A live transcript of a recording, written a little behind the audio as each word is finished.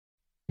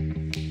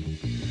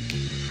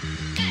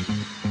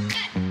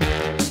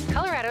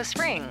Colorado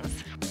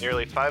Springs.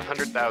 Nearly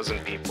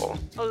 500,000 people.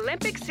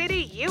 Olympic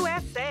City,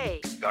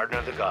 USA. Garden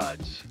of the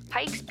Gods.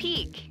 Pikes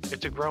Peak.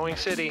 It's a growing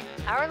city.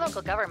 Our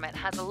local government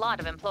has a lot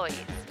of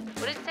employees.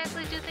 What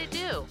exactly do they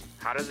do?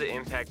 How does it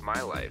impact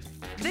my life?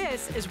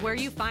 This is where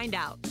you find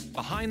out.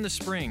 Behind the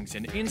Springs,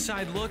 an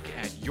inside look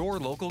at your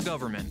local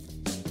government.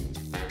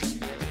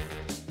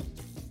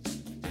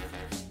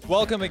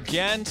 Welcome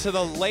again to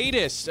the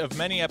latest of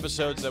many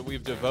episodes that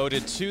we've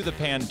devoted to the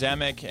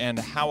pandemic and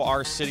how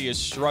our city is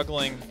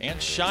struggling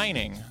and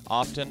shining,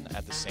 often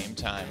at the same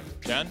time.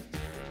 Jen?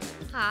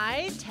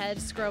 Hi, Ted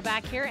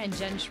Skroback here and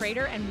Jen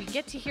Schrader, and we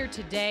get to hear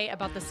today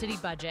about the city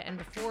budget. And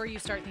before you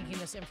start thinking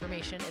this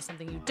information is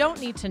something you don't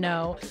need to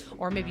know,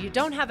 or maybe you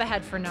don't have a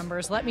head for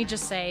numbers, let me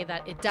just say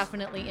that it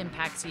definitely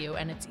impacts you,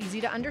 and it's easy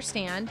to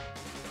understand,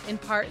 in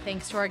part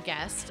thanks to our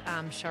guest,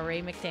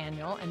 Sharray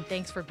McDaniel, and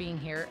thanks for being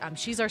here.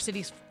 She's our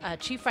city's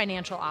chief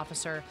financial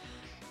officer.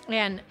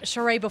 And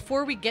Sharray,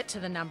 before we get to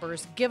the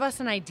numbers, give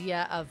us an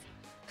idea of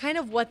kind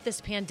of what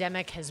this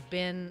pandemic has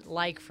been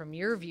like from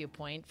your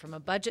viewpoint, from a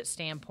budget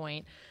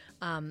standpoint.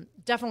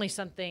 Definitely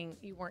something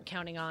you weren't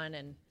counting on,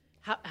 and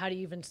how do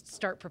you even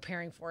start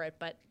preparing for it?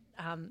 But,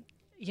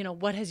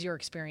 what has your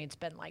experience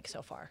been like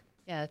so far?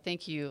 Yeah,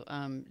 thank you,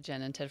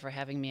 Jen and Ted, for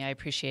having me. I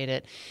appreciate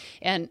it.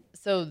 And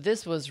so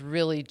this was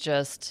really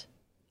just,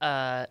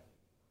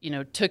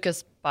 took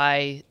us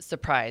by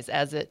surprise.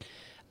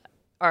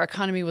 Our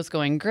economy was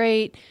going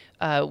great.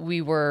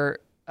 We were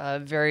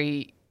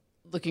very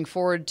looking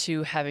forward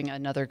to having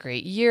another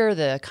great year.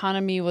 The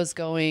economy was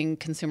going,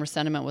 consumer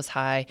sentiment was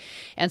high.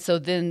 And so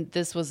then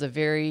this was a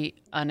very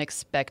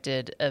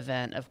unexpected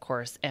event, of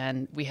course.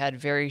 And we had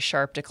very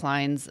sharp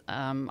declines,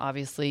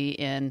 obviously,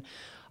 in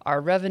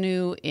our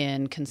revenue,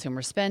 in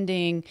consumer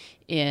spending,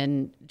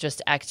 in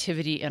just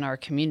activity in our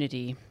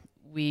community.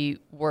 We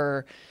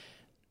were,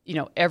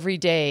 every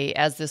day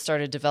as this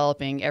started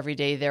developing, every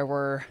day there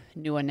were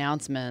new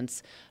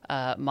announcements,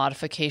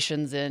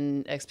 modifications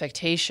in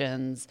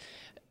expectations,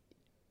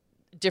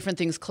 different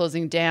things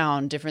closing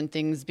down, different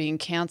things being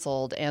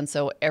canceled. And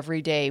so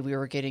every day we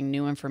were getting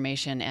new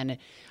information, and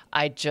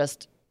I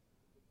just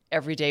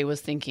every day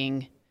was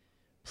thinking,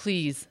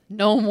 please,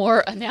 no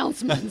more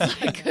announcements.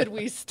 Could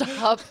we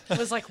stop? It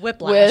was like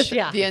whiplash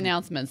with the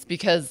announcements,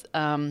 because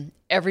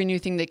every new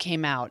thing that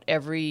came out,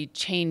 every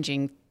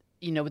changing,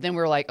 then we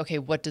were like, okay,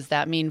 what does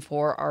that mean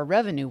for our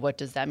revenue? What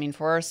does that mean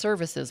for our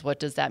services? What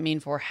does that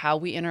mean for how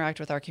we interact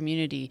with our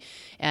community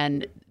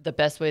and the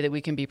best way that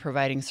we can be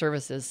providing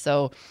services?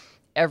 So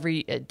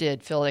it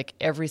did feel like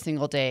every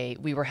single day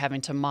we were having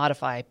to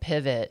modify,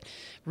 pivot,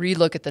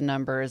 relook at the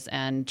numbers,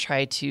 and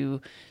try to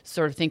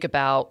sort of think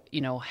about,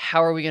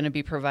 how are we going to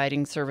be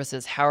providing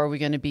services? How are we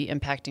going to be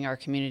impacting our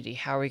community?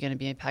 How are we going to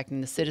be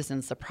impacting the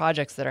citizens, the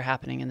projects that are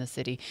happening in the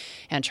city?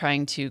 And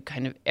trying to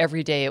kind of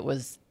every day it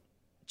was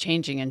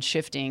changing and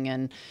shifting.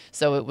 And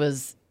so it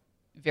was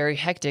very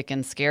hectic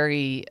and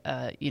scary,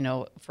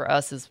 for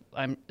us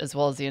as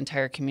well as the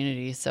entire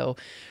community. So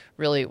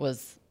really it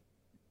was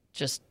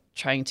just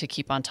trying to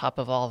keep on top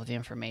of all of the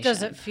information.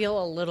 Does it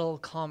feel a little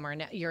calmer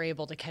now? You're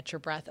able to catch your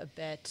breath a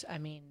bit. I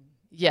mean,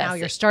 yes, now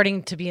you're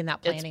starting to be in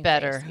that planning It's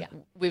better. phase. Yeah.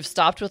 We've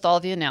stopped with all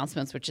the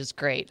announcements, which is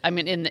great. I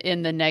mean,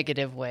 in the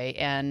negative way.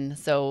 And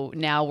so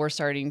now we're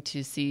starting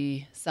to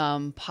see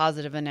some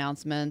positive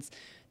announcements,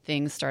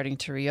 things starting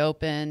to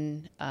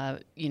reopen,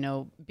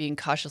 being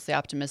cautiously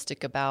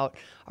optimistic about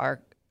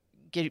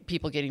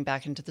people getting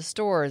back into the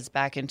stores,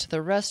 back into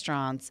the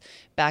restaurants,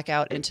 back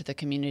out into the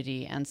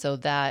community. And so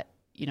that,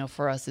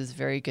 for us is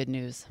very good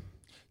news.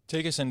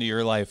 Take us into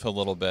your life a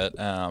little bit.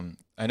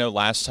 I know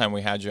last time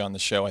we had you on the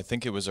show, I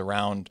think it was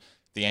around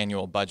the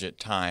annual budget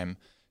time.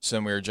 So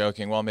we were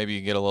joking, well, maybe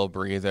you get a little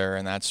breather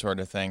and that sort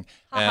of thing.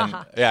 And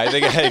yeah, I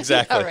think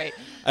exactly. Right.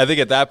 I think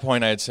at that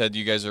point I had said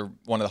you guys are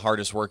one of the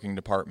hardest working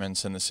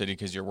departments in the city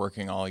because you're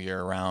working all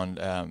year round,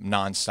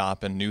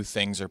 nonstop, and new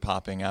things are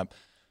popping up.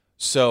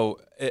 So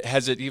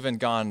has it even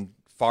gone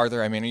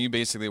farther? I mean, are you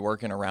basically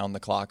working around the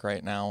clock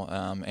right now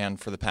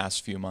and for the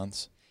past few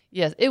months?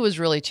 Yes, it was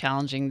really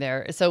challenging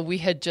there. So we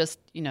had just,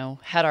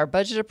 had our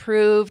budget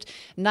approved,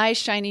 nice,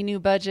 shiny new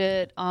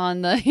budget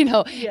on the,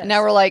 Yes.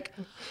 Now we're like,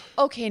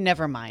 okay,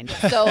 never mind.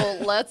 So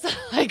let's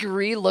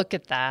relook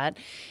at that,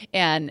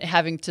 and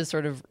having to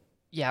sort of,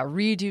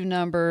 redo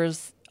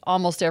numbers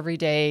almost every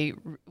day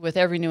with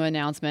every new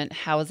announcement.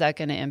 How is that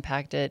going to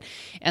impact it?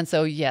 And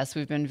so, yes,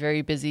 we've been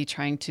very busy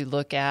trying to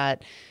look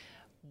at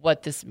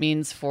what this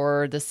means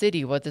for the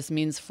city, what this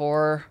means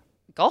for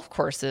golf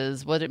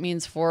courses, what it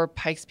means for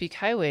Pikes Peak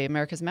Highway,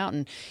 America's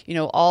Mountain,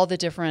 all the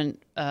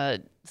different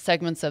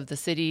segments of the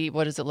city.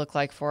 What does it look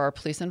like for our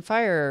police and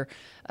fire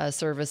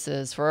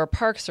services, for our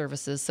park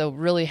services? So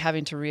really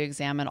having to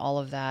re-examine all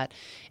of that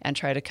and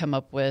try to come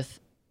up with,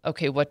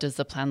 okay, what does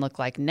the plan look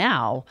like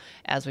now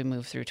as we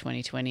move through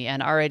 2020?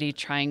 And already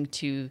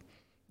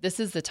this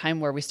is the time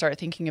where we start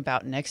thinking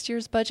about next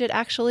year's budget,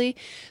 actually.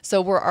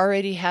 So we're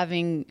already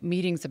having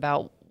meetings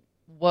about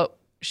what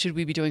should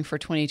we be doing for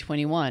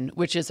 2021,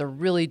 which is a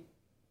really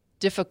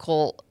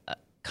difficult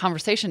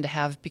conversation to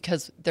have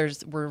because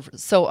we're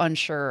so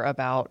unsure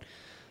about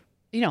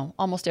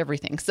almost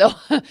everything. So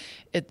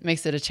it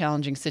makes it a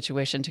challenging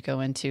situation to go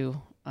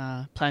into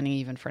planning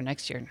even for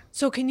next year.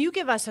 So can you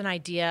give us an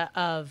idea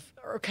of,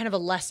 or kind of a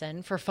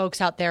lesson for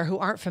folks out there who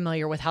aren't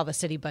familiar with how the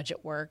city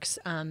budget works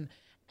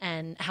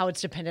and how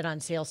it's dependent on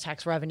sales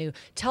tax revenue?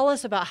 Tell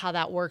us about how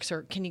that works,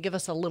 or can you give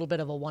us a little bit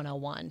of a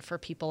 101 for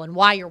people and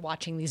why you're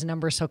watching these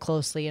numbers so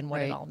closely and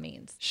what it all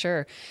means?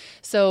 Sure.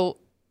 So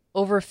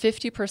over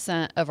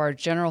 50% of our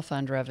general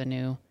fund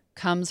revenue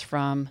comes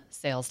from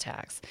sales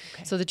tax.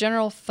 Okay. So the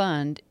general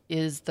fund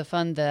is the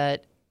fund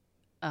that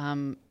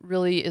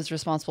really is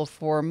responsible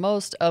for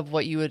most of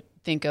what you would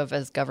think of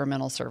as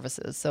governmental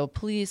services. So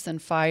police and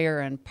fire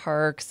and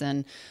parks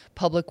and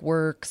public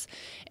works.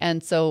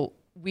 And so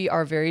we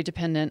are very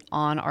dependent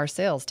on our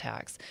sales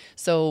tax.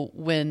 So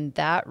when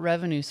that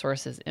revenue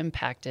source is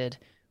impacted,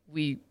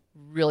 we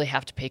really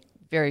have to pay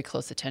very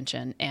close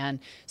attention. And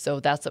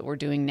so that's what we're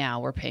doing now.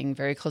 We're paying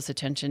very close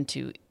attention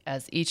to,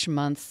 as each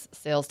month's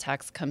sales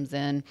tax comes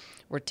in,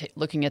 we're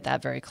looking at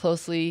that very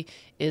closely.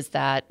 Is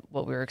that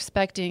what we were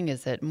expecting?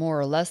 Is it more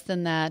or less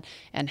than that?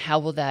 And how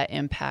will that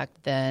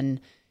impact then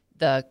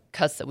the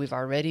cuts that we've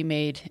already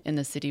made in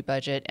the city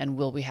budget? And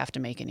will we have to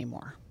make any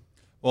more?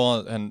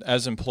 Well, and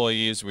as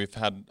employees, we've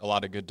had a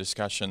lot of good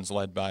discussions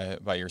led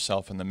by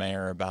yourself and the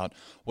mayor about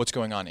what's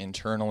going on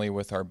internally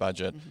with our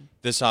budget. Mm-hmm.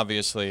 This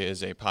obviously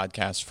is a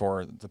podcast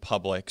for the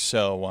public,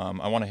 so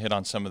I want to hit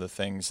on some of the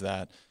things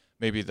that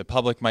maybe the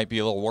public might be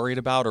a little worried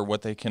about, or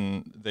what they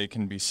can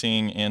be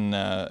seeing in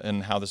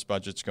how this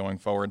budget's going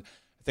forward.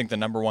 I think the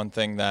number one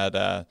thing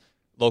that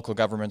local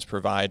governments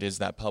provide is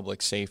that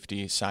public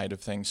safety side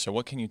of things. So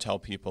what can you tell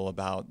people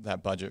about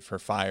that budget for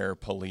fire,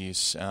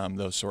 police,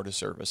 those sort of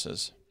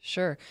services?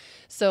 Sure.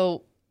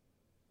 So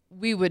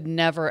we would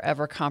never,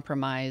 ever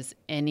compromise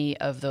any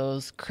of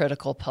those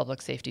critical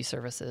public safety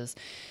services.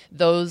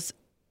 Those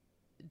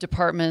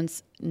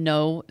departments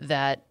know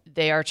that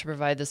they are to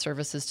provide the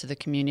services to the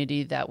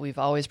community that we've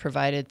always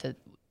provided,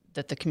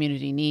 that the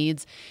community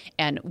needs,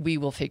 and we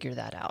will figure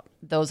that out.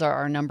 Those are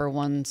our number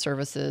one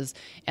services,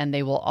 and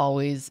they will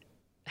always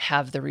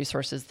have the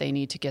resources they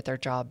need to get their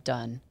job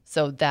done.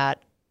 So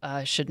that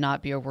should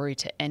not be a worry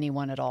to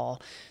anyone at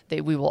all.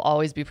 We will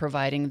always be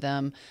providing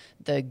them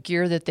the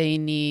gear that they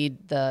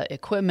need, the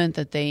equipment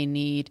that they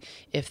need.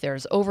 If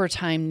there's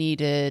overtime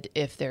needed,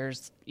 if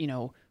there's,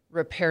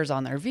 repairs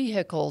on their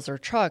vehicles or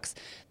trucks,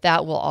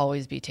 that will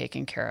always be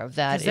taken care of.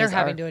 That they're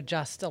having to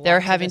adjust a lot. They're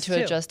having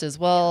to adjust as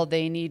well.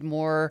 They need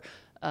more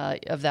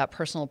of that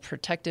personal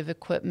protective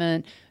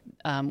equipment.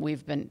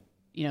 We've been,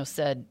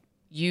 said,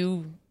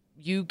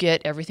 you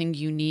get everything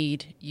you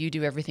need, you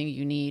do everything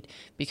you need,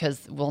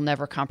 because we'll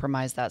never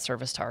compromise that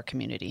service to our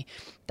community.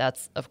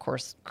 That's, of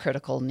course,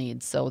 critical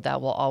needs. So that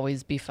will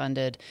always be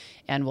funded,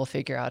 and we'll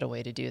figure out a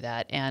way to do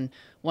that. And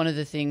one of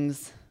the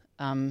things,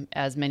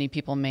 as many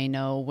people may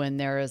know, when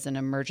there is an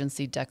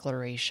emergency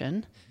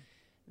declaration,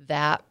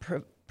 that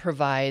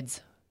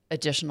provides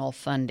additional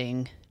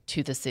funding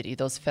to the city.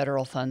 Those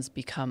federal funds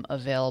become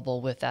available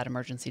with that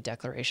emergency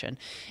declaration.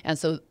 And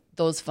so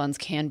those funds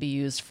can be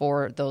used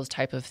for those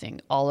type of things.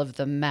 All of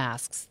the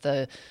masks,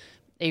 the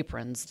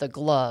aprons, the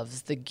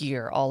gloves, the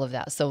gear, all of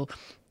that. So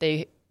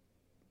they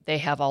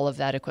have all of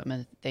that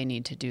equipment they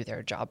need to do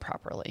their job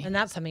properly. And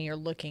that's something you're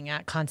looking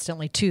at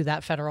constantly too,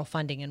 that federal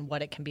funding and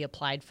what it can be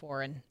applied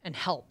for and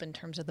help in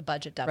terms of the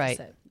budget deficit.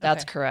 Right,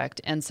 that's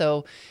correct. And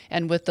so,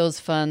 and with those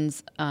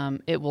funds,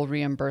 it will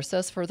reimburse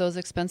us for those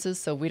expenses.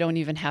 So we don't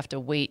even have to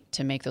wait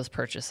to make those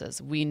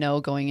purchases. We know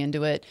going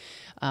into it,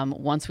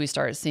 once we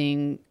start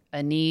seeing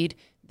a need,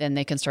 then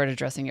they can start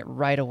addressing it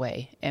right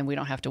away, and we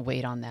don't have to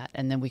wait on that,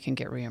 and then we can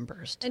get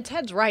reimbursed. And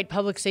Ted's right.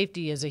 Public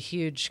safety is a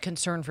huge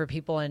concern for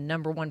people and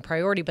number one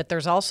priority, but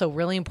there's also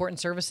really important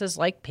services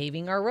like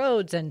paving our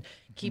roads and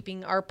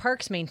keeping our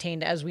parks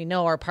maintained. As we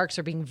know, our parks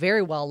are being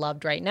very well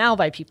loved right now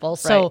by people.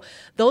 So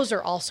those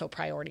are also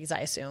priorities, I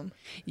assume.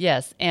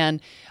 Yes,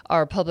 and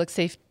our public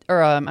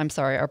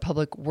our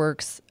public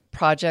works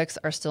projects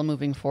are still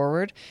moving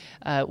forward.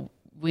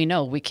 We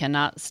know we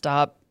cannot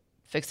stop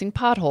fixing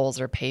potholes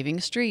or paving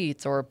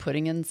streets or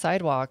putting in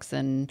sidewalks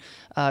and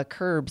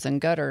curbs and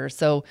gutters.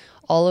 So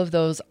all of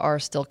those are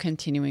still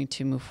continuing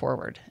to move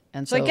forward.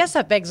 And so I guess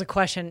that begs a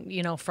question,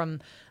 from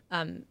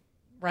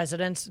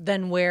residents,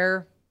 then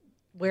where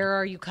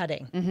are you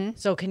cutting? Mm-hmm.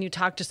 So can you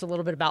talk just a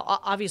little bit about,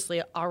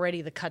 obviously,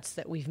 already the cuts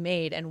that we've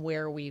made and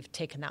where we've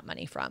taken that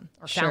money from,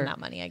 or found that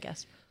money, I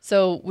guess.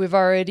 So we've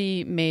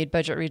already made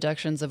budget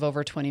reductions of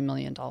over $20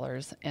 million.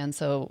 And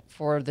so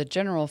for the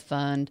general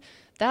fund,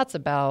 that's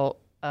about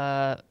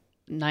 9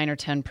 or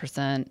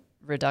 10%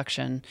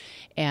 reduction.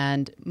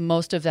 And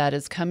most of that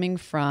is coming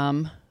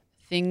from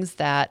things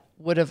that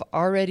would have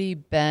already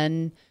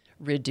been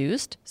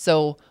reduced.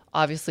 So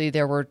obviously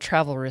there were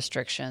travel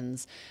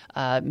restrictions,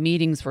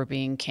 meetings were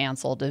being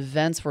canceled,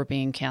 events were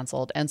being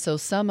canceled. And so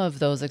some of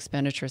those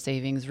expenditure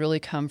savings really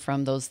come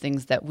from those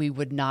things that we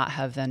would not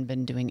have then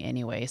been doing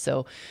anyway.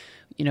 So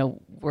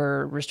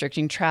we're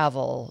restricting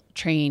travel,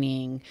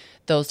 training,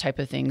 those type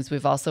of things.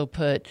 We've also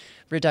put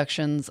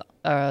reductions,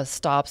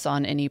 stops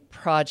on any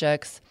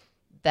projects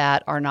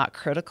that are not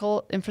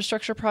critical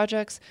infrastructure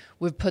projects,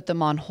 we've put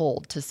them on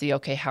hold to see,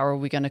 okay, how are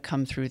we going to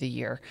come through the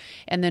year?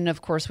 And then,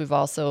 of course, we've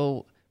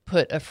also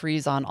put a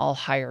freeze on all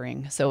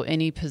hiring. So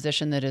any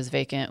position that is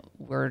vacant,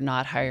 we're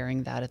not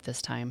hiring that at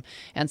this time.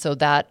 And so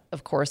that,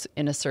 of course,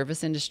 in a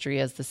service industry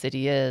as the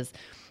city is,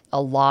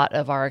 a lot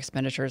of our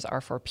expenditures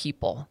are for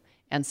people.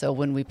 And so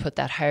when we put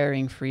that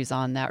hiring freeze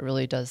on, that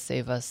really does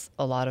save us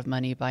a lot of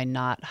money by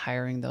not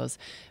hiring those.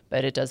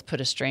 But it does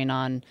put a strain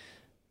on,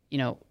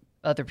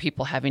 other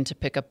people having to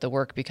pick up the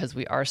work, because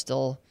we are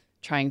still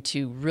trying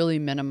to really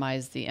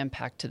minimize the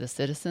impact to the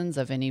citizens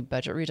of any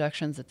budget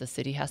reductions that the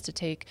city has to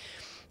take.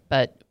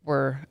 But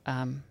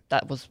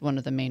that was one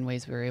of the main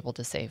ways we were able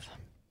to save.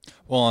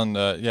 Well,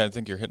 I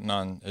think you're hitting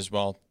on as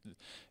well,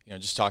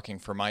 just talking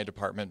for my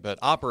department, but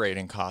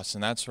operating costs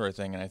and that sort of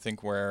thing. And I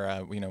think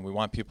where, we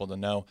want people to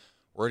know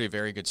we're already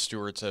very good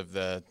stewards of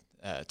the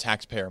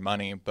taxpayer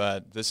money,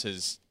 but this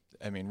is,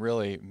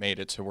 really made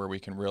it to where we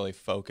can really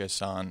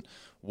focus on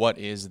what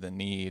is the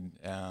need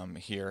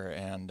here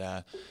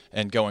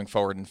and going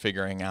forward and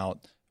figuring out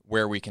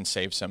where we can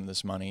save some of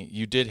this money.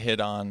 You did hit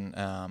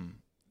on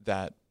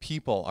that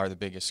people are the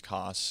biggest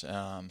costs.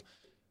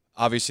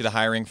 Obviously, the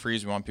hiring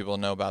freeze, we want people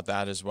to know about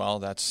that as well.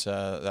 That's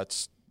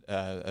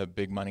a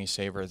big money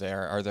saver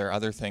there. Are there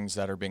other things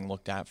that are being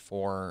looked at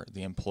for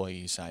the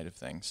employee side of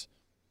things?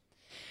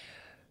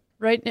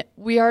 Right.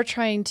 We are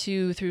trying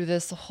to, through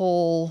this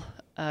whole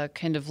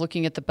kind of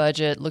looking at the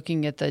budget,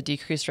 looking at the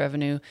decreased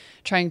revenue,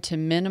 trying to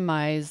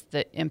minimize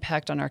the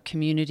impact on our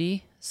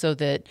community so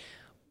that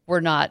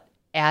we're not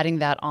adding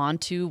that on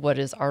to what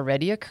is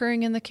already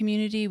occurring in the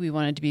community. We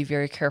wanted to be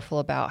very careful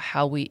about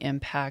how we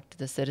impact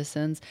the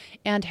citizens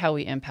and how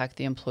we impact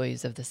the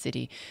employees of the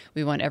city.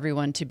 We want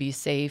everyone to be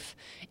safe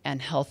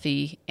and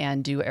healthy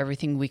and do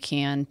everything we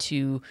can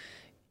to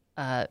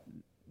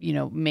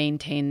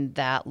maintain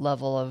that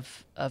level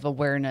of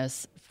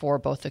awareness for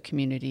both the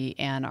community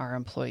and our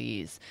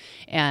employees.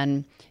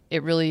 And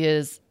it really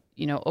is,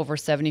 over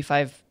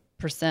 75%,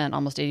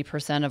 almost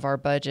 80% of our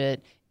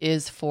budget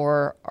is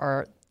for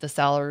the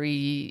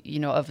salary,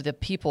 of the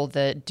people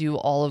that do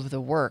all of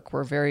the work.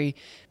 We're very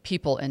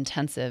people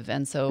intensive.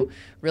 And so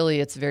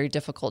really it's very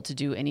difficult to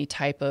do any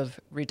type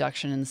of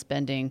reduction in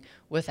spending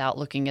without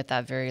looking at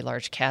that very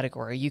large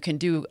category. You can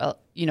do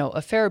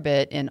a fair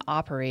bit in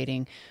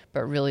operating,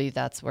 but really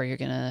that's where you're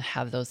going to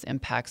have those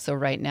impacts. So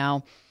right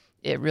now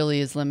it really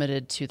is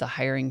limited to the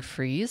hiring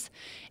freeze,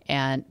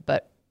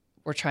 but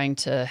we're trying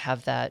to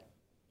have that,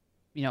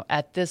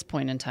 at this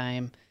point in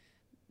time,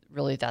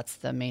 really that's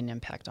the main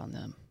impact on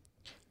them.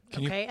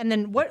 Okay. And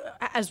then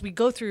as we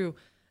go through,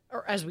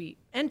 or as we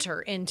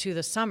enter into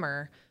the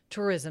summer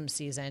tourism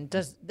season,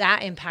 does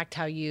that impact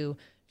how you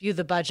view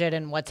the budget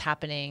and what's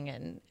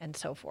happening and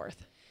so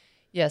forth?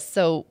 Yes.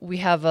 So we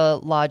have a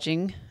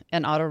lodging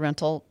and auto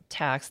rental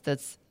tax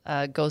that's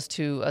goes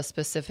to a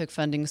specific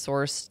funding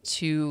source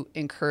to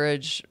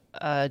encourage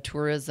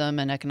tourism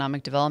and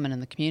economic development in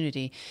the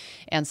community.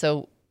 And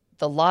so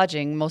the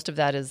lodging, most of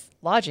that is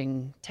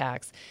lodging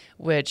tax,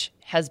 which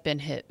has been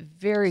hit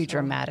very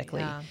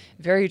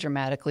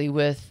dramatically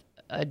with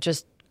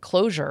just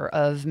closure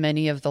of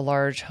many of the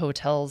large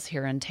hotels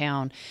here in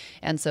town.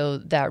 And so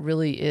that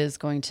really is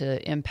going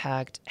to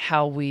impact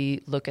how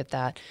we look at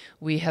that.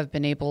 We have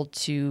been able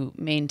to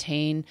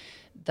maintain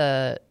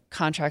the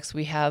contracts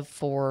we have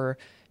for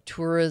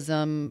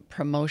tourism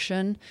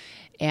promotion,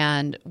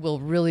 and we'll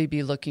really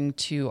be looking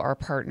to our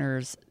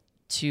partners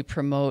to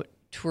promote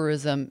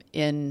tourism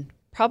in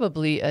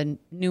probably a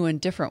new and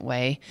different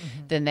way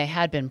than they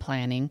had been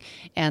planning.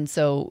 And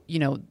so,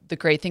 the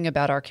great thing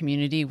about our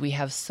community, we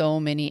have so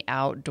many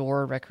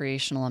outdoor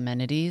recreational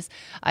amenities.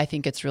 I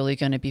think it's really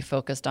going to be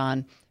focused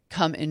on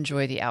come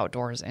enjoy the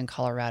outdoors in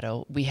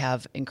Colorado. We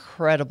have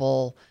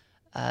incredible,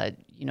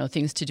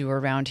 things to do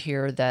around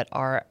here that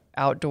are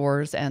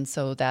outdoors. And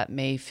so that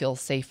may feel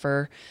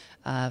safer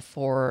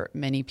for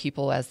many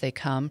people as they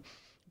come.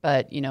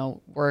 But,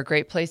 we're a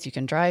great place. You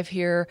can drive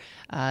here.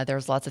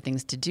 There's lots of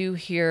things to do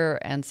here.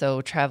 And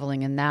so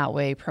traveling in that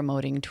way,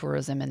 promoting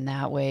tourism in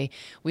that way,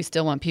 we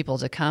still want people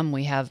to come.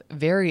 We have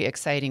very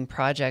exciting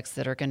projects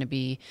that are going to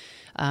be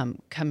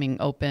coming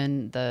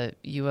open. The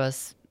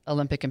U.S.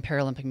 Olympic and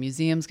Paralympic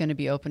Museum is going to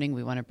be opening.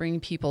 We want to bring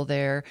people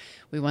there.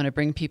 We want to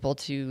bring people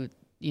to,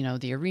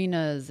 the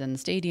arenas and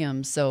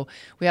stadiums. So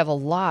we have a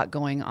lot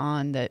going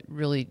on that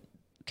really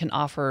can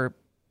offer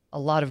a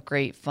lot of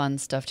great fun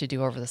stuff to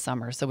do over the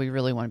summer. So we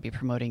really want to be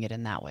promoting it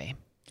in that way.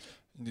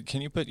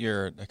 Can you put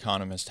your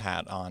economist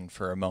hat on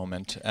for a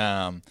moment?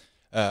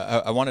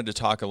 I wanted to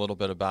talk a little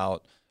bit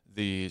about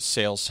the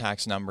sales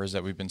tax numbers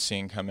that we've been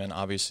seeing come in.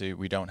 Obviously,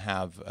 we don't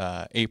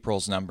have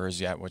April's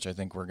numbers yet, which I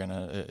think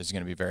is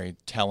going to be very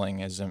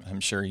telling, as I'm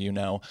sure you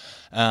know.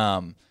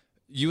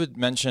 You had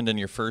mentioned in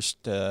your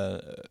first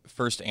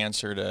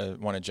answer to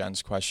one of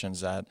Jen's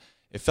questions that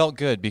it felt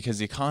good because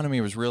the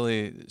economy was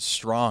really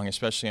strong,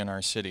 especially in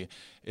our city.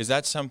 Is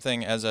that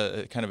something, as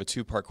a kind of a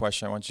two-part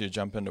question, I want you to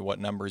jump into what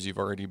numbers you've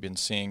already been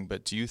seeing,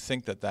 but do you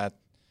think that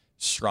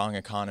strong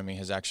economy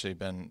has actually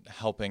been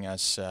helping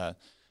us,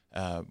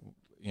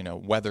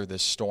 weather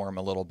this storm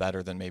a little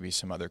better than maybe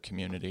some other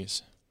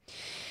communities?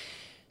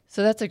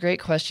 So that's a great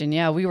question.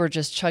 Yeah, we were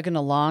just chugging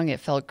along. It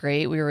felt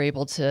great. We were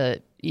able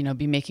to,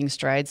 be making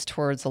strides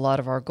towards a lot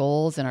of our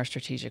goals in our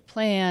strategic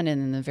plan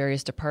and in the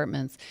various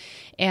departments.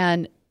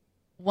 And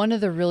one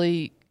of the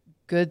really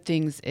good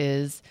things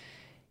is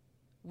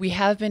we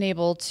have been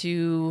able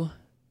to,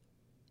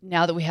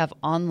 now that we have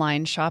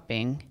online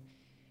shopping,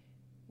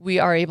 we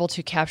are able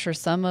to capture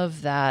some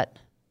of that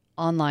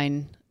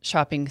online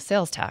shopping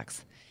sales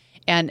tax.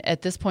 And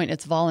at this point,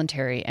 it's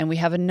voluntary. And we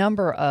have a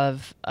number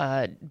of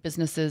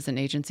businesses and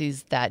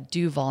agencies that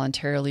do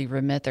voluntarily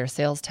remit their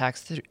sales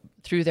tax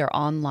through their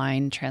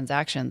online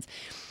transactions.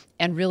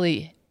 And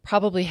really,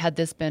 probably had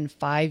this been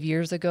 5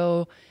 years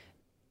ago,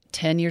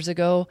 10 years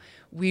ago,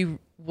 we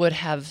would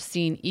have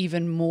seen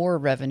even more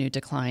revenue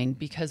decline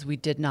because we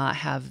did not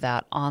have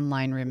that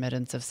online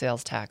remittance of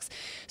sales tax.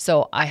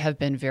 So I have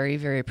been very,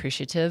 very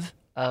appreciative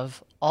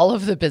of all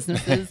of the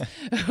businesses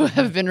who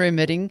have been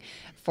remitting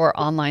for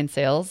online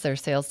sales, their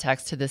sales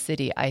tax to the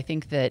city. I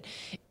think that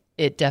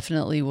it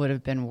definitely would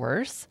have been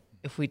worse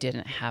if we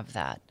didn't have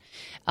that.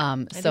 I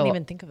didn't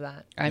even think of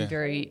that.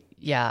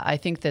 I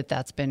think that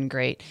that's been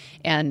great.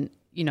 And,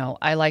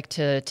 I like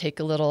to take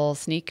a little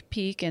sneak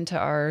peek into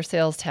our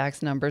sales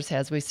tax numbers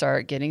as we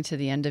start getting to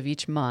the end of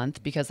each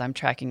month, because I'm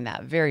tracking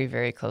that very,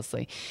 very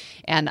closely.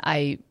 And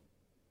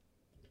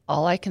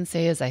all I can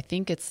say is I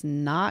think it's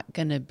not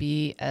going to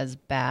be as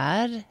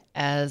bad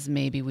as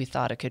maybe we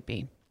thought it could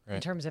be. Right.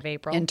 In terms of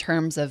April? In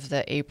terms of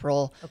the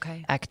April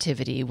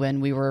activity,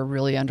 when we were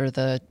really under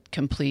the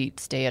complete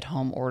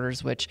stay-at-home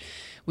orders, which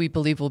we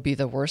believe will be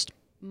the worst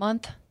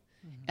month.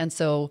 Mm-hmm. And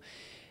so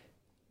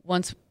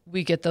once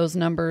we get those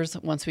numbers,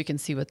 once we can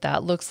see what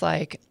that looks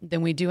like,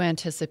 then we do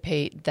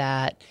anticipate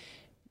that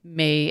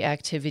May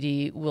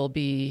activity will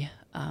be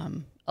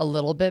a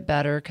little bit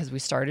better because we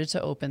started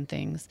to open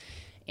things.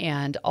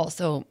 And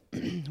also,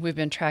 we've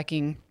been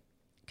tracking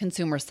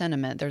consumer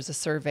sentiment. There's a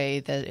survey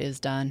that is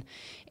done,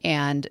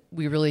 and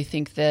we really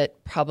think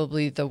that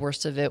probably the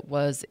worst of it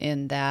was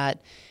in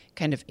that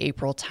kind of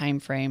April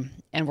timeframe,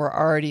 and we're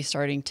already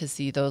starting to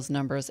see those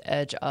numbers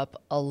edge up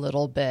a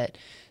little bit.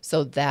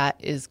 So that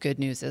is good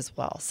news as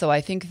well. So I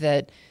think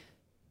that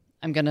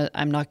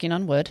I'm knocking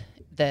on wood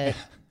that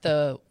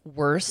the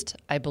worst,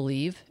 I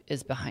believe,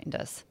 is behind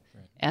us.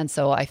 Right. And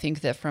so I think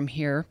that from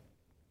here,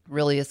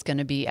 really it's going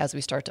to be as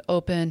we start to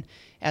open,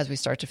 as we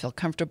start to feel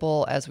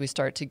comfortable, as we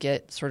start to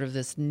get sort of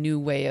this new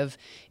way of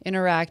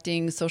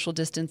interacting, social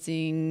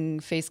distancing,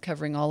 face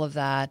covering, all of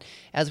that,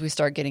 as we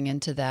start getting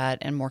into that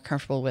and more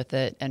comfortable with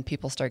it and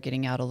people start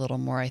getting out a little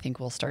more, I think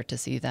we'll start to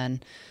see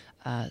then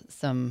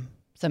some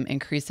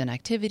increase in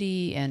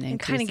activity and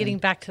kind of getting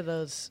back to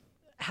those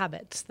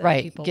habits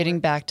that people getting were.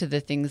 Back to the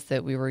things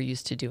that we were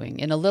used to doing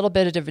in a little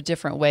bit of a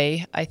different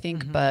way, I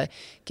think, but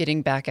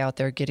getting back out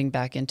there, getting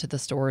back into the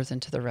stores,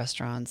 into the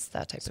restaurants,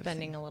 that type of thing.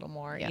 Spending a little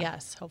more,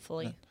 yes,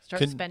 hopefully.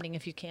 Yeah. Spending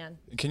if you can.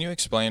 Can you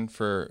explain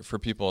for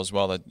people as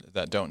well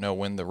that don't know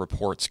when the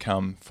reports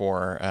come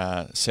for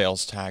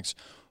sales tax,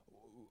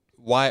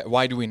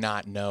 why do we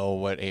not know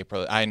what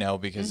April? I know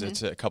because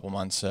it's a couple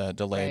months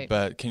delayed, Right.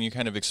 but can you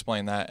kind of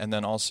explain that? And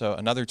then also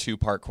another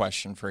 2-part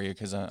question for you,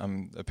 because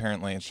I'm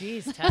apparently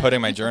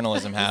putting my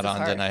journalism hat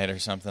on tonight or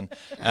something.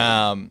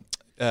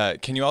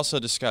 Can you also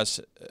discuss,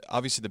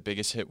 obviously the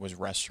biggest hit was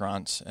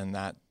restaurants and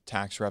that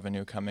tax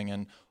revenue coming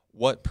in.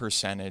 What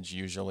percentage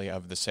usually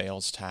of the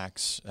sales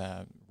tax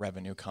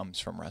revenue comes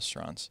from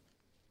restaurants?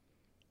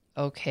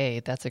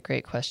 Okay, that's a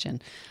great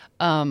question.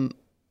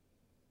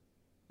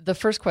 The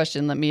first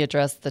question, let me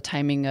address the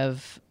timing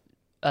of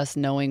us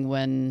knowing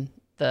when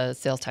the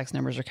sales tax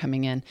numbers are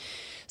coming in.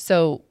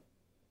 So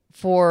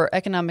for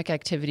economic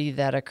activity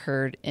that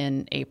occurred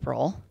in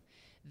April,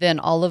 then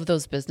all of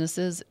those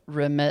businesses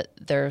remit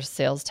their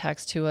sales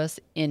tax to us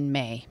in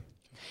May.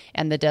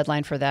 And the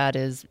deadline for that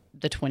is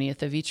the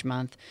 20th of each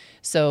month.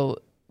 So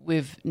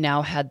we've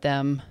now had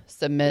them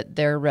submit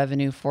their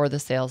revenue for the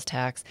sales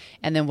tax.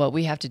 And then what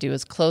we have to do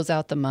is close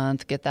out the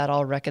month, get that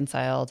all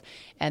reconciled,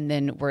 and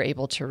then we're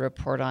able to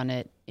report on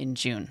it in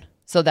June.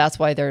 So that's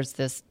why there's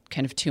this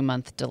kind of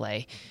 2-month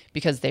delay,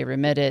 because they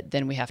remit it,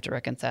 then we have to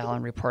reconcile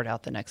and report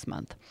out the next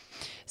month.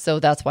 So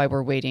that's why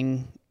we're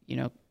waiting,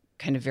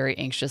 kind of very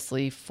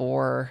anxiously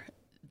for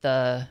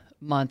the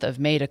month of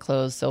May to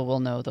close, so we'll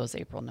know those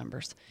April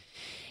numbers.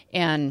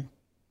 And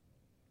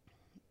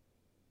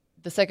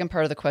the second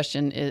part of the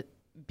question is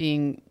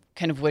being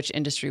kind of which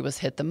industry was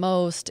hit the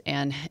most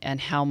and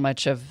how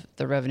much of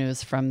the revenue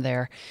is from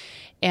there.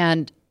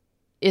 And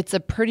it's a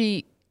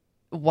pretty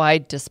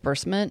wide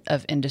disbursement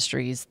of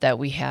industries that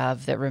we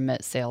have that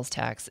remit sales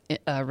tax,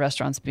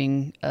 restaurants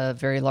being a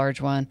very large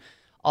one.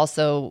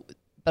 Also,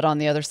 but on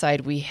the other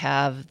side, we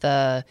have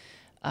the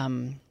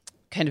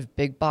kind of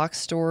big box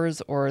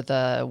stores or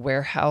the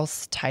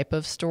warehouse type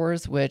of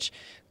stores, which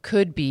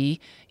could be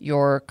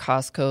your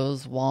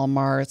Costco's,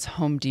 Walmart's,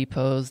 Home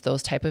Depot's,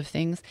 those type of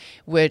things,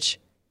 which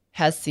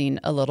has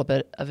seen a little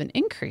bit of an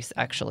increase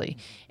actually.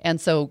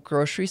 And so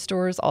grocery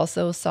stores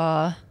also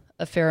saw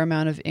a fair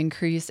amount of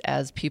increase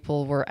as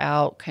people were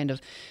out kind of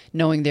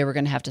knowing they were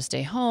going to have to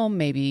stay home,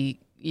 maybe,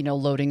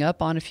 loading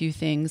up on a few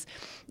things.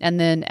 And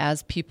then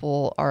as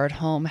people are at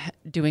home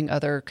doing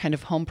other kind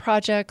of home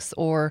projects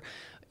or,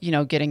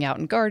 getting out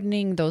and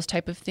gardening, those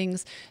type of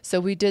things. So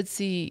we did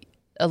see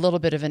a little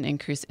bit of an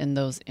increase in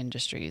those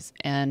industries.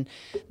 And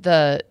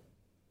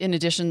in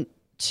addition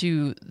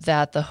to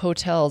that, the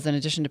hotels, in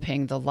addition to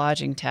paying the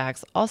lodging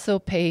tax, also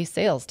pay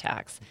sales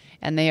tax.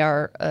 And they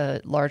are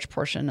a large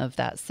portion of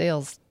that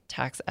sales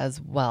tax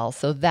as well.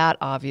 So that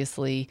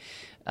obviously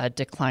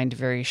declined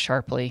very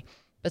sharply.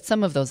 But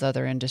some of those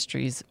other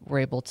industries were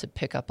able to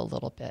pick up a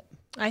little bit.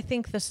 I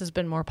think this has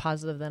been more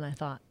positive than I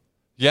thought.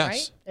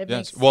 Yes. Right?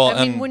 Yes.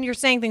 When you're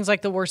saying things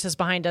like the worst is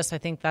behind us, I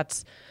think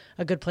that's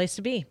a good place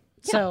to be.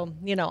 Yeah. So,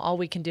 all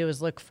we can do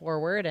is look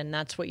forward, and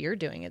that's what you're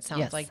doing. It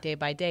sounds like day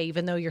by day,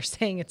 even though you're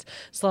saying it's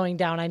slowing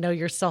down. I know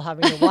you're still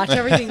having to watch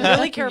everything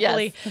really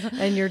carefully,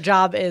 and your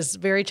job is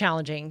very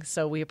challenging.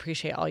 So we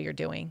appreciate all you're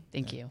doing.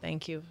 Thank you.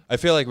 Thank you. I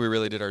feel like we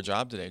really did our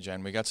job today,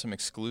 Jen. We got some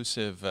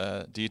exclusive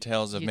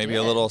details of maybe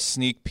a little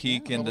sneak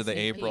peek into the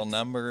April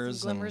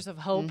numbers. Some glimmers of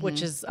hope,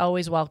 which is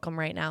always welcome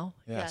right now.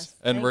 Yes.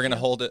 And we're going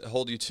to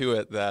hold you to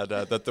it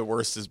that the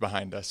worst is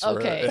behind us.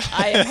 Okay.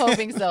 I am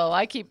hoping so.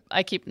 I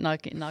keep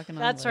knocking on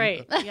That's wood. right.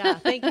 Yeah.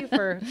 Thank you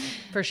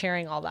for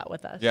sharing all that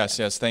with us.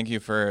 Yes. Thank you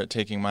for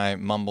taking my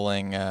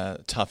mumbling,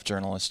 tough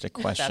journalistic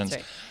questions.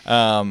 That's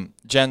right.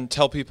 Jen,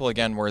 tell people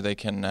again where they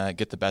can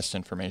get the best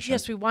information.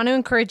 Yes, we want to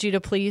encourage you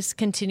to please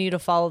continue to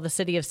follow the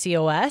City of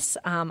COS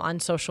on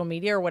social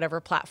media or whatever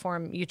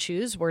platform you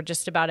choose. We're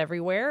just about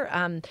everywhere.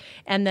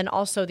 And then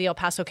also the El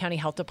Paso County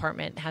Health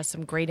Department has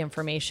some great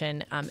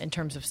information in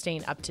terms of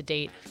staying up to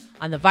date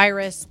on the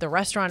virus, the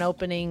restaurant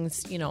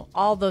openings,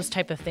 all those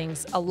type of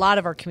things. A lot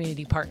of our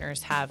community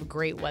partners have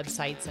great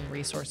websites and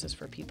resources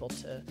for people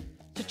to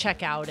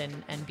check out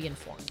and be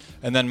informed.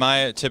 And then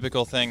my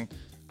typical thing,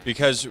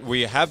 because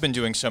we have been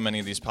doing so many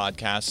of these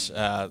podcasts,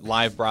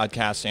 live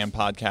broadcasts and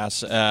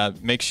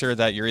podcasts, make sure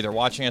that you're either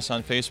watching us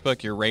on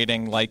Facebook, you're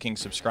rating, liking,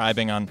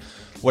 subscribing on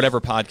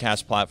whatever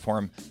podcast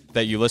platform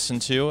that you listen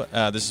to.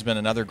 This has been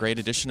another great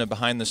edition of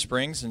Behind the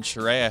Springs. And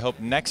Sheree, I hope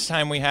next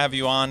time we have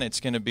you on, it's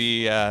going to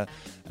be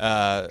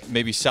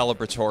maybe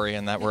celebratory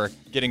and that we're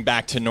getting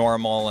back to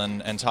normal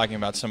and talking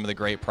about some of the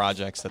great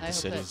projects that the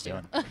city's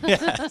doing.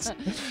 Yes.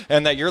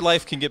 And that your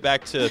life can get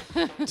back to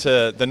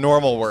the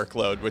normal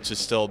workload, which is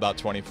still about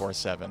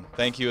 24/7.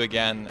 Thank you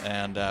again,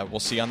 and we'll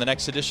see you on the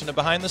next edition of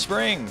Behind the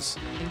Springs.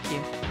 Thank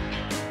you.